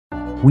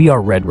We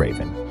are Red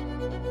Raven.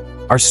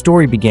 Our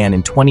story began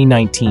in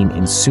 2019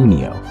 in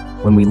Sunio,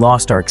 when we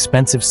lost our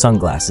expensive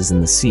sunglasses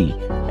in the sea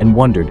and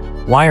wondered,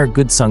 why are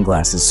good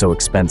sunglasses so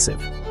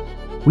expensive?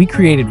 We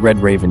created Red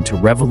Raven to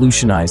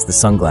revolutionize the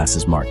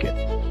sunglasses market,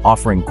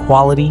 offering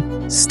quality,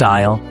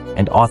 style,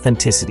 and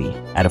authenticity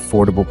at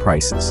affordable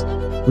prices.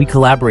 We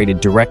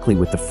collaborated directly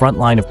with the front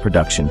line of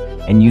production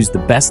and used the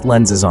best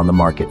lenses on the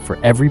market for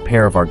every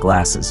pair of our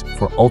glasses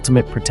for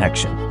ultimate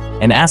protection,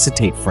 and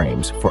acetate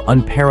frames for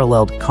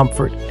unparalleled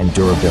comfort and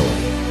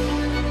durability.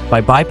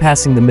 By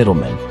bypassing the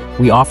middlemen,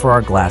 we offer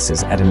our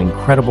glasses at an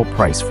incredible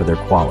price for their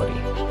quality.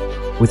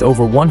 With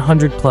over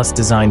 100 plus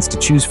designs to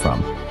choose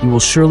from, you will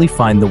surely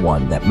find the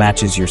one that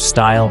matches your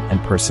style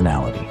and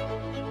personality.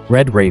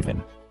 Red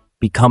Raven,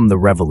 become the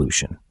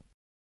revolution.